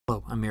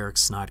I'm Eric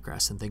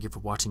Snodgrass, and thank you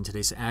for watching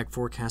today's Ag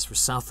Forecast for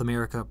South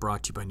America,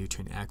 brought to you by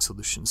Nutrien Ag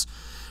Solutions.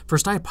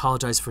 First, I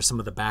apologize for some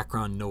of the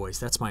background noise.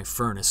 That's my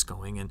furnace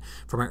going, and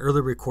for my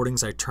early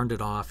recordings, I turned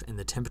it off, and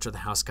the temperature of the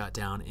house got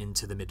down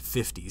into the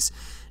mid-50s.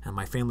 And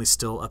my family's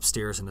still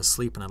upstairs and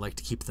asleep, and I like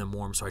to keep them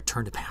warm, so I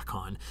turned it back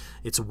on.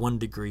 It's 1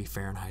 degree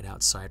Fahrenheit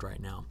outside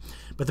right now.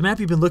 But the map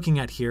you've been looking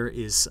at here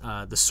is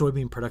the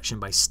soybean production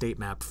by state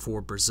map for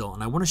Brazil,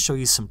 and I want to show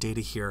you some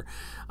data here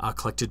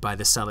collected by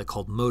this satellite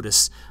called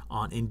MODIS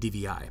on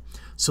NDVI.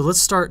 So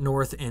let's start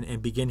north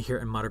and begin here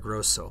in Mato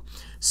Grosso,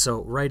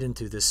 so right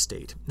into this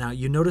state. Now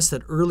you notice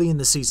that early in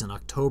the season,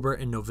 October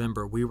and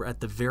November, we were at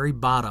the very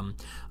bottom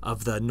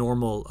of the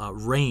normal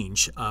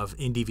range of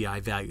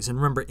NDVI values. And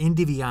remember,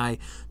 NDVI,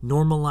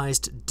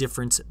 Normalized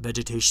Difference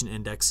Vegetation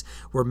Index,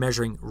 we're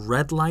measuring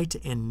red light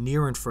and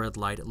near infrared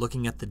light,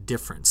 looking at the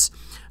difference.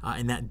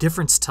 And that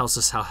difference tells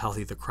us how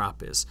healthy the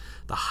crop is.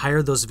 The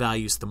higher those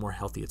values, the more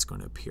healthy it's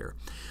going to appear.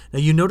 Now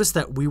you notice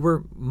that we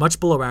were much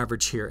below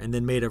average here and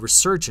then made a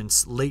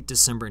resurgence late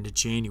December into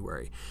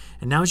January.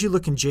 And now as you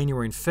look in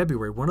January and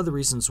February, one of the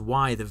reasons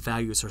why the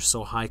values are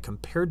so high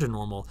compared to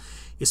normal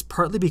is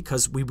partly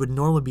because we would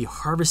normally be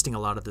harvesting a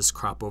lot of this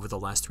crop over the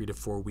last 3 to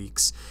 4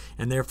 weeks.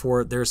 And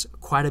therefore, there's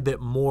quite a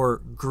bit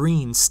more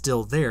green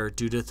still there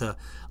due to the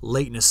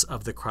lateness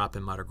of the crop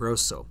in Mato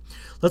Grosso.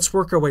 Let's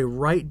work our way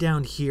right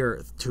down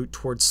here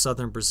towards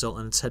southern Brazil,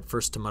 and let's head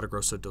first to Mato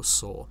Grosso do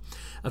Sul.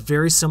 A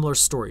very similar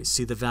story.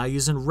 See the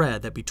values in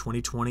red, that be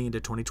 2020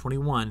 into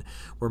 2021,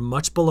 were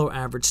much below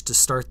average to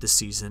start the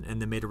season, and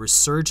they made a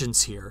resurgence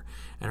here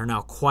and are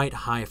now quite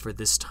high for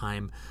this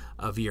time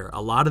of year.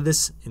 A lot of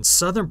this in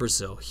southern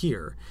Brazil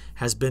here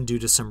has been due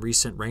to some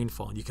recent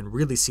rainfall, and you can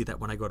really see that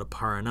when I go to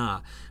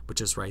Paraná, which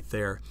is right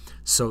there.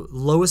 So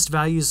lowest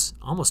values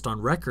almost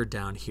on record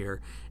down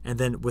here, and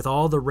then with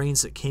all the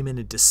rains that came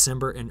in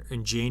December and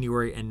in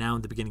January and now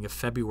in the beginning of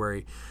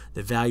February,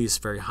 the value is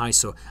very high.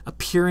 So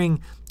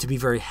appearing to be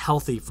very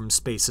healthy from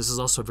space. This is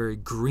also a very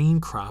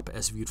green crop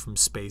as viewed from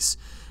space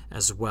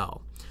as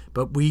well.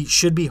 But we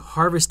should be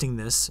harvesting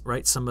this,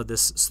 right? Some of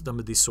these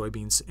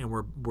soybeans, and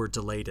we're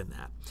delayed in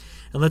that.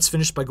 And let's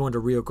finish by going to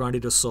Rio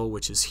Grande do Sul,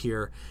 which is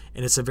here,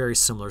 and it's a very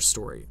similar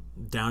story.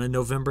 Down in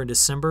November and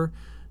December,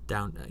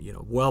 down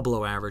well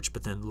below average,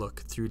 but then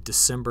look through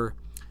December,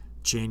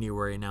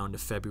 January, now into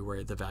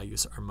February, the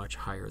values are much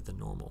higher than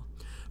normal.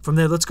 From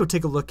there, let's go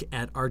take a look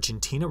at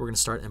Argentina. We're going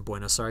to start in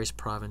Buenos Aires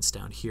province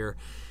down here.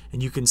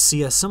 And you can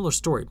see a similar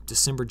story.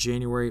 December,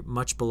 January,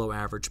 much below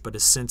average, but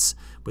since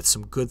with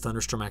some good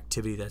thunderstorm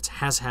activity that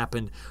has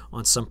happened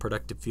on some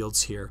productive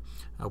fields here,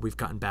 we've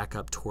gotten back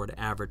up toward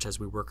average as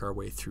we work our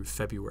way through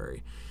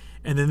February.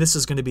 And then this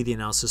is going to be the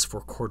analysis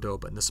for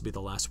Cordoba, and this will be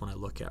the last one I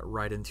look at,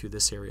 right into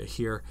this area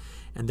here.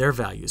 And their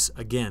values,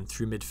 again,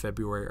 through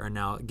mid-February, are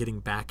now getting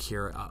back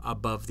here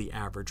above the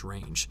average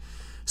range.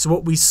 So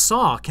what we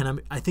saw can,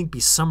 I think, be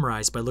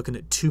summarized by looking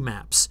at 2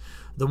 maps.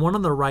 The one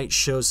on the right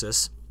shows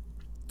us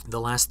the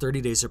last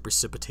 30 days of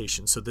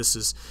precipitation. So this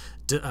is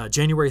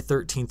January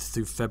 13th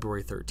through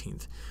February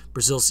 13th.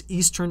 Brazil's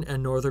eastern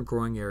and northern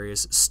growing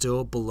areas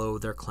still below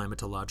their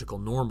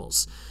climatological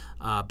normals.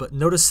 But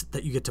notice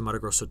that you get to Mato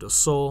Grosso do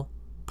Sul,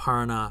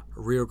 Paraná,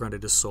 Rio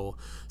Grande do Sul,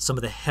 some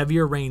of the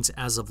heavier rains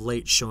as of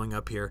late showing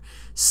up here.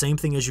 Same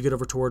thing as you get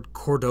over toward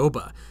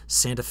Cordoba,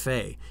 Santa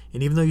Fe.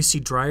 And even though you see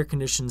drier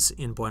conditions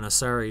in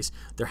Buenos Aires,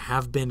 there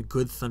have been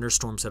good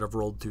thunderstorms that have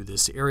rolled through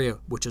this area,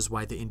 which is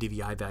why the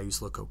NDVI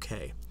values look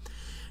okay.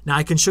 Now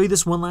I can show you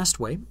this one last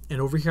way, and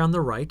over here on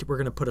the right, we're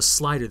going to put a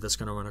slider that's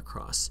going to run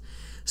across.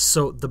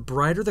 So the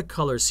brighter the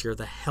colors here,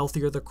 the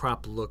healthier the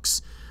crop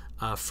looks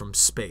from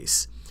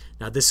space.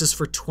 Now this is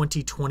for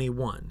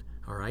 2021,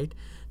 all right?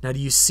 Now do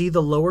you see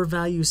the lower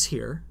values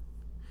here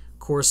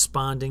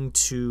corresponding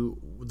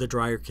to the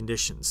drier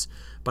conditions?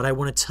 But I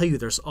want to tell you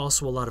there's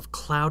also a lot of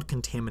cloud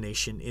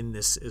contamination in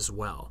this as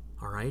well,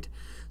 all right?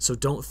 So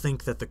don't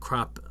think that the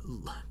crop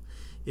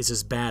is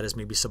as bad as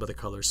maybe some of the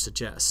colors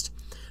suggest.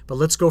 But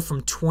let's go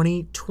from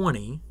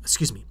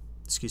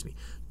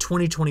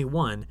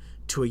 2021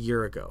 to a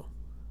year ago.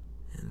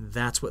 And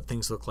that's what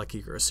things look like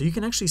here. So you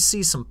can actually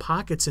see some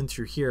pockets in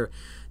through here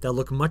that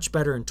look much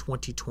better in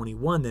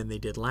 2021 than they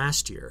did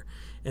last year.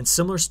 And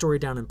similar story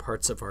down in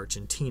parts of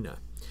Argentina.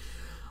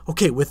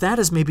 Okay, with that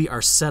as maybe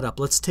our setup,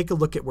 let's take a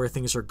look at where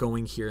things are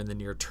going here in the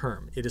near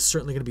term. It is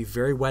certainly going to be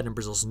very wet in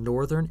Brazil's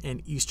northern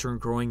and eastern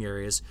growing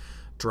areas,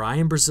 dry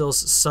in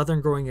Brazil's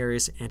southern growing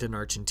areas, and in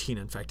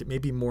Argentina. In fact, it may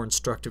be more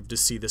instructive to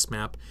see this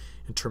map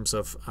in terms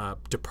of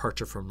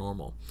departure from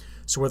normal.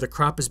 So where the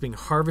crop is being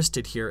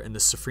harvested here and the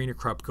safrinha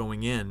crop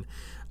going in,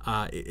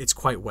 it's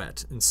quite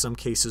wet. In some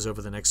cases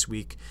over the next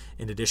week,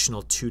 an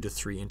additional 2 to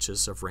 3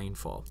 inches of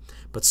rainfall.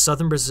 But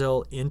southern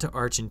Brazil into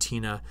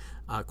Argentina,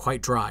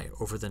 quite dry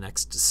over the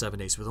next 7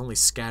 days with only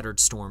scattered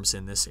storms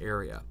in this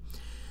area.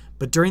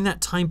 But during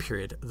that time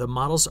period, the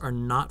models are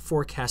not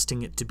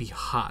forecasting it to be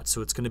hot,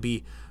 so it's going to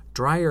be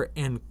drier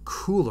and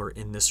cooler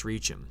in this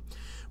region.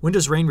 When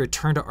does rain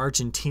return to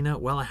Argentina?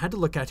 Well, I had to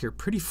look out here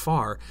pretty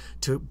far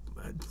to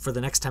for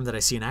the next time that I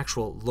see an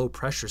actual low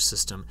pressure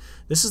system,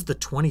 this is the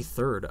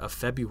 23rd of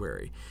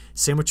February.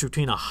 Sandwiched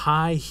between a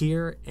high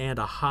here and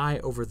a high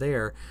over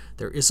there,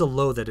 there is a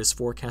low that is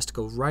forecast to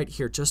go right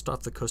here just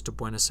off the coast of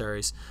Buenos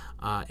Aires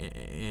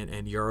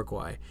and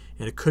Uruguay.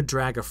 And it could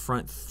drag a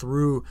front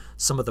through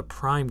some of the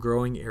prime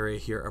growing area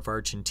here of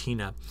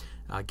Argentina,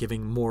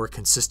 giving more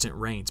consistent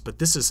rains. But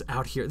this is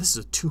out here, this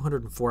is a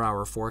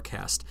 204-hour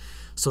forecast.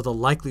 So the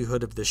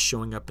likelihood of this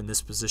showing up in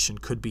this position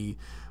could be,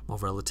 well,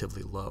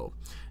 relatively low.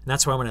 And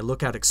that's why when I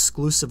look out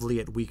exclusively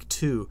at week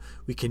 2,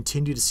 we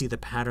continue to see the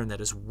pattern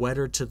that is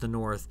wetter to the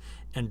north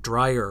and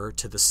drier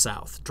to the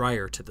south.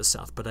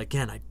 But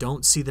again, I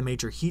don't see the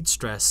major heat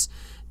stress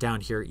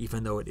down here,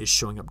 even though it is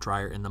showing up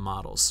drier in the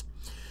models.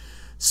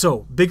 So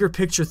bigger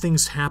picture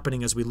things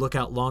happening as we look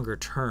out longer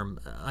term.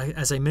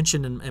 As I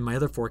mentioned in my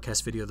other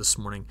forecast video this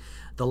morning,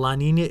 the La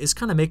Nina is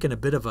kind of making a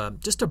bit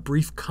of just a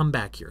brief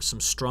comeback here. Some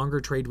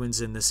stronger trade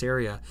winds in this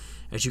area,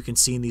 as you can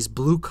see in these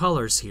blue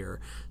colors here,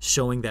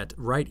 showing that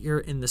right here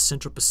in the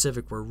Central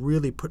Pacific, we're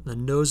really putting the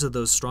nose of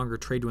those stronger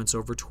trade winds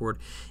over toward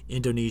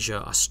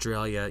Indonesia,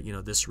 Australia,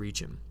 this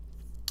region.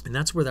 And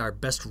that's where our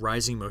best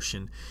rising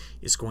motion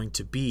is going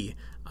to be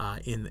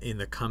in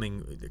the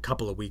coming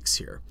couple of weeks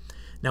here.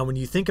 Now, when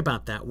you think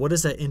about that, what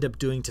does that end up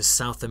doing to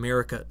South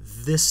America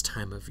this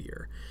time of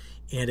year?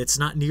 And it's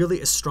not nearly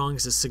as strong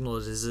as a signal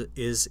as it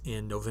is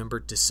in November,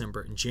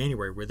 December, and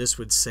January, where this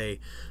would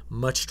say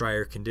much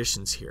drier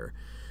conditions here.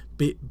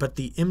 But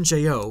the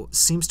MJO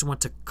seems to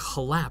want to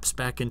collapse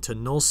back into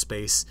null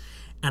space,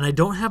 and I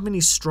don't have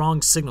any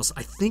strong signals.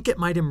 I think it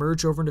might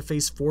emerge over into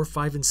phase 4,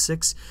 5, and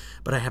 6,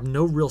 but I have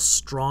no real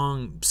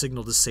strong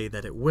signal to say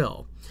that it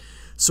will.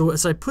 So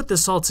as I put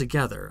this all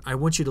together, I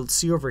want you to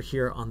see over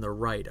here on the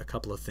right a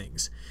couple of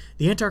things.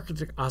 The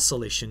Antarctic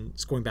Oscillation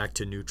is going back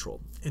to neutral.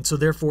 And so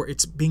therefore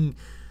it's being,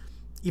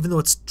 even though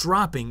it's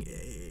dropping,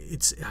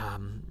 it's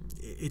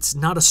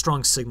not a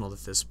strong signal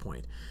at this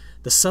point.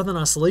 The Southern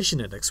Oscillation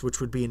Index,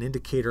 which would be an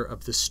indicator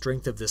of the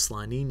strength of this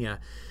La Nina,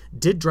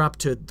 did drop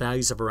to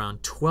values of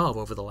around 12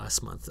 over the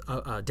last month,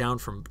 down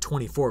from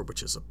 24,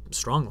 which is a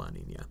strong La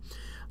Nina.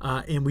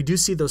 And we do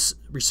see those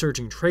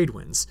resurging trade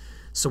winds.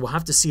 So we'll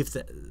have to see if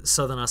the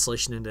Southern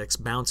Oscillation Index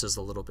bounces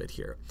a little bit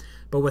here.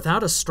 But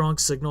without a strong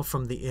signal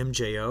from the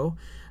MJO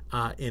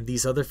and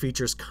these other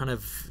features kind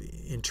of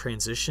in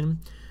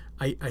transition,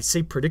 I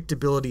say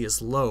predictability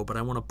is low, but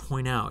I want to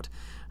point out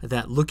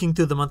that looking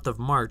through the month of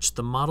March,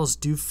 the models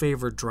do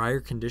favor drier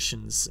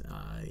conditions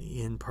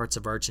in parts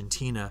of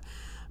Argentina.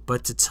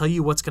 But to tell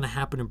you what's going to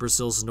happen in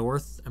Brazil's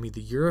north, I mean,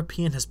 the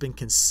European has been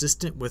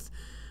consistent with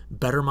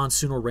better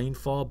monsoonal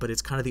rainfall, but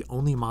it's kind of the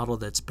only model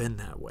that's been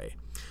that way.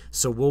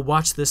 So we'll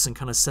watch this and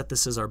kind of set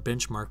this as our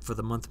benchmark for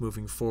the month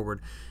moving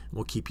forward. And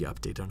we'll keep you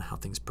updated on how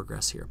things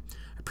progress here.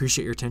 I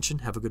appreciate your attention.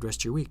 Have a good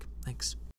rest of your week. Thanks.